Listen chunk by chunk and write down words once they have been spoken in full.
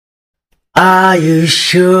Are you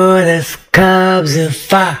sure this cub's a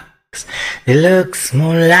fox? It looks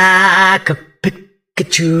more like a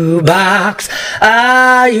Pikachu box.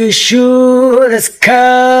 Are you sure this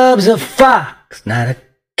cub's a fox? Not a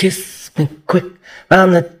kiss me quick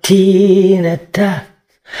from the teeny tots.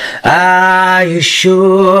 Are you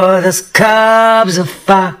sure this cub's a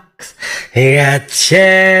fox? He got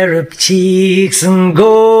cherub cheeks and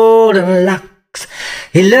golden locks.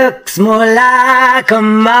 He looks more like a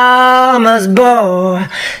mama's boy.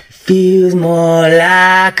 He feels more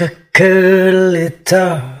like a cuddly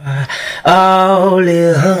toy. All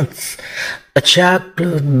he hunts are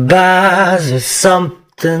chocolate bars or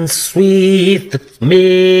something sweet that's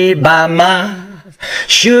made by Mars.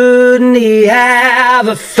 Shouldn't he have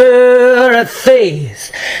a furry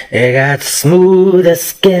face? He got smoother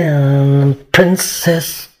skin and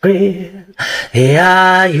princess grit. Hey,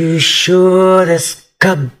 are you sure this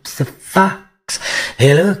cub's a fox?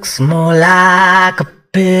 He looks more like a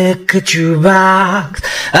Pikachu box.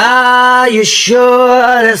 Are you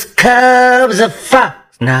sure this cub's a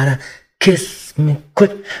fox? Not a kiss me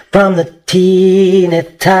quick from the teeny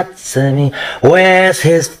tots. I mean, where's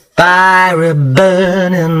his fiery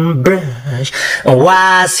burning brush?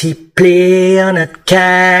 Why's he playing at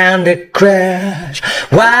Candy Crush?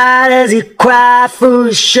 Why does he cry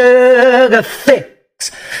for sugar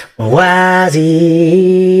fix? Why's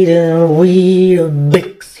he eating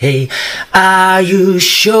Weetabix? Hey, are you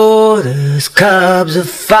sure this cub's a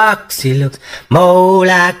fox? He looks more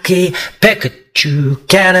like a Pikachu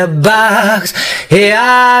candy box. Hey,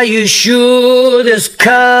 are you sure this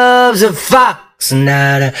cub's a fox?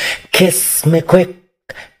 Not a kiss me quick,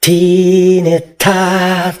 teeny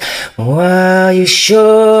tot. Are you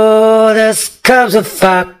sure this cub's a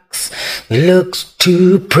fox? He looks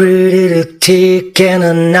too pretty to take in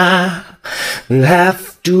a nap. You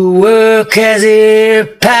have to work as a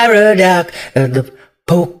paradox at the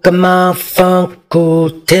Pokemon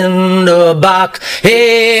Funko Tinderbox.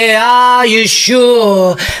 Hey, are you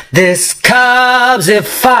sure this cub's a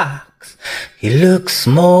fox? He looks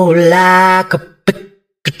more like a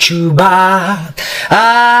Pikachu box.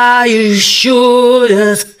 Are you sure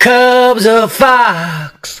this cub's a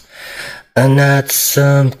fox? And not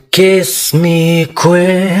some kiss me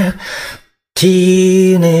quick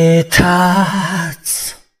teeny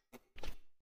tots.